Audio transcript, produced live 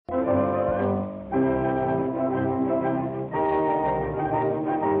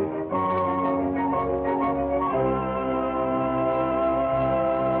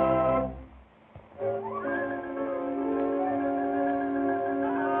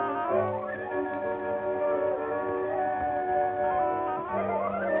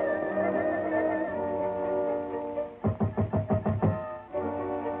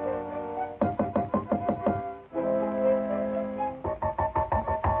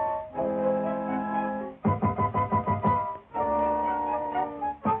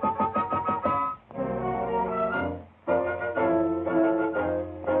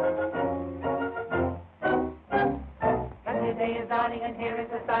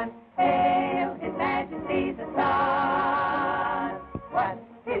the sun. Hail His Majesty the sun. 1,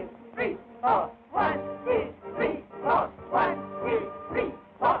 2, 3, 4. 1, 2, 3, 4. 1, 2, 3,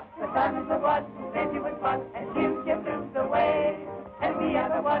 4. The sun is the one who sends you with fun and gives your blues away. And we are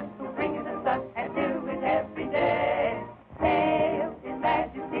the ones who bring you the sun and do it every day. Hail His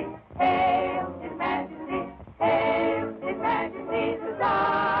Majesty, hail His Majesty, hail His Majesty the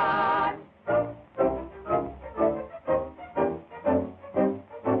sun.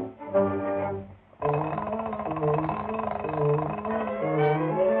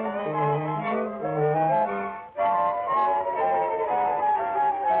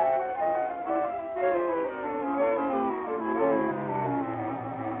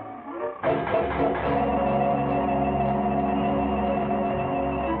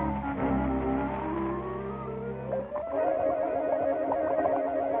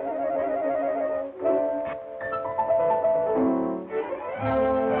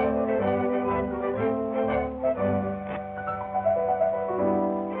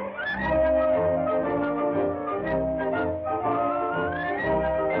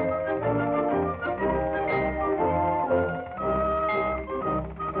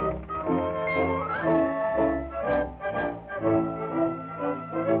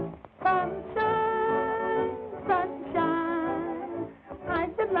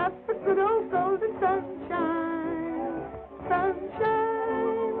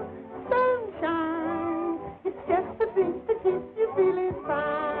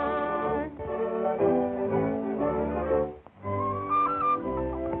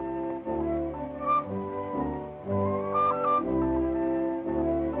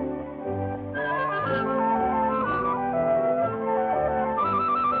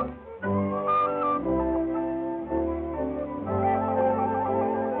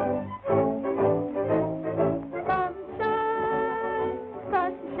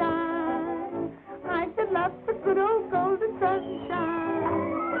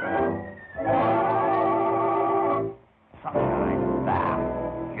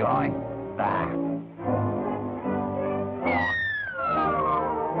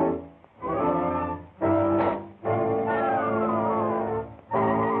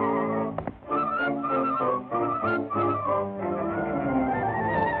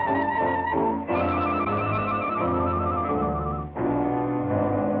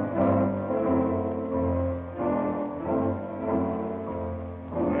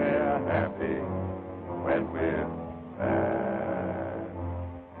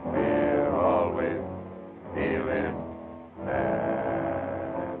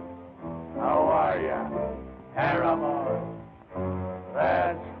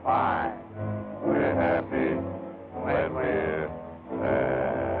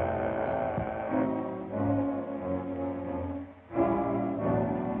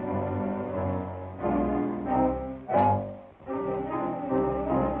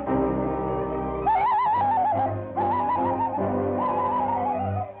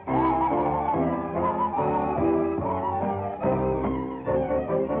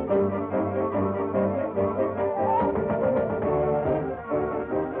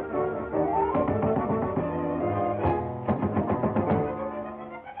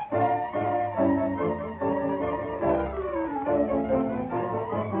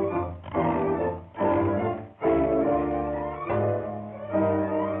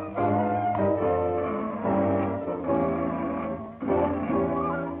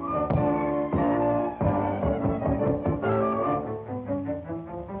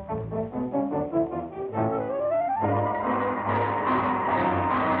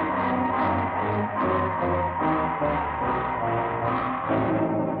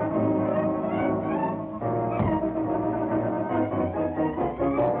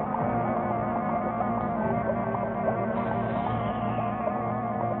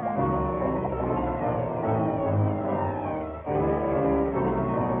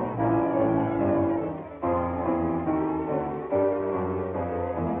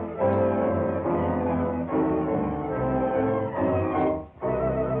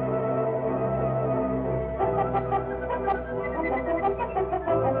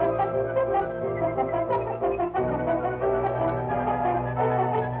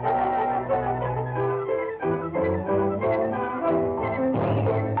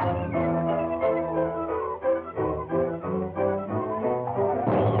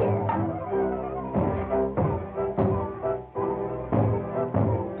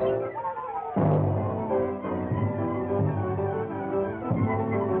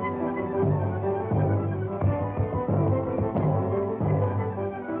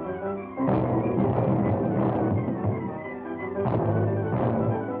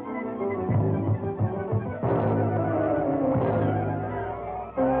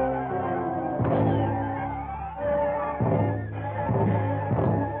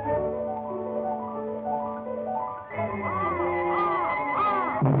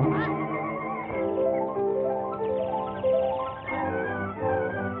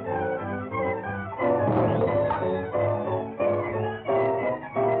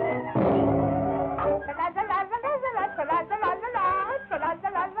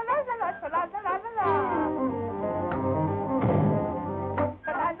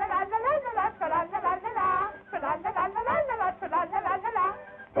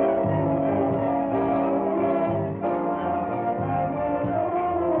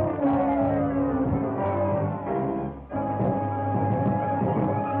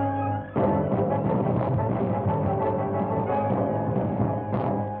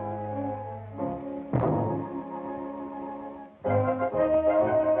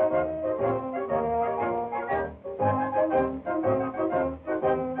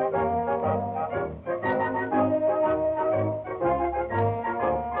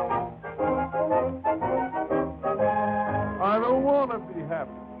 I don't want to be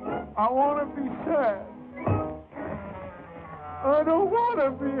happy. I want to be sad. I don't want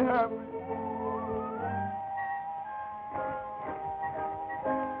to be happy.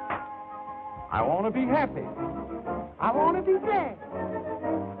 I want to be happy. I want to be glad.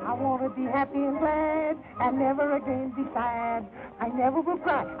 I want to be happy and glad and never again be sad. I never will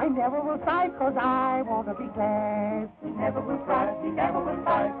cry. I never will sigh because I want to be glad. He never will cry, he never will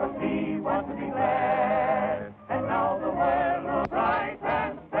sigh, 'cause he wants to be glad. And now the world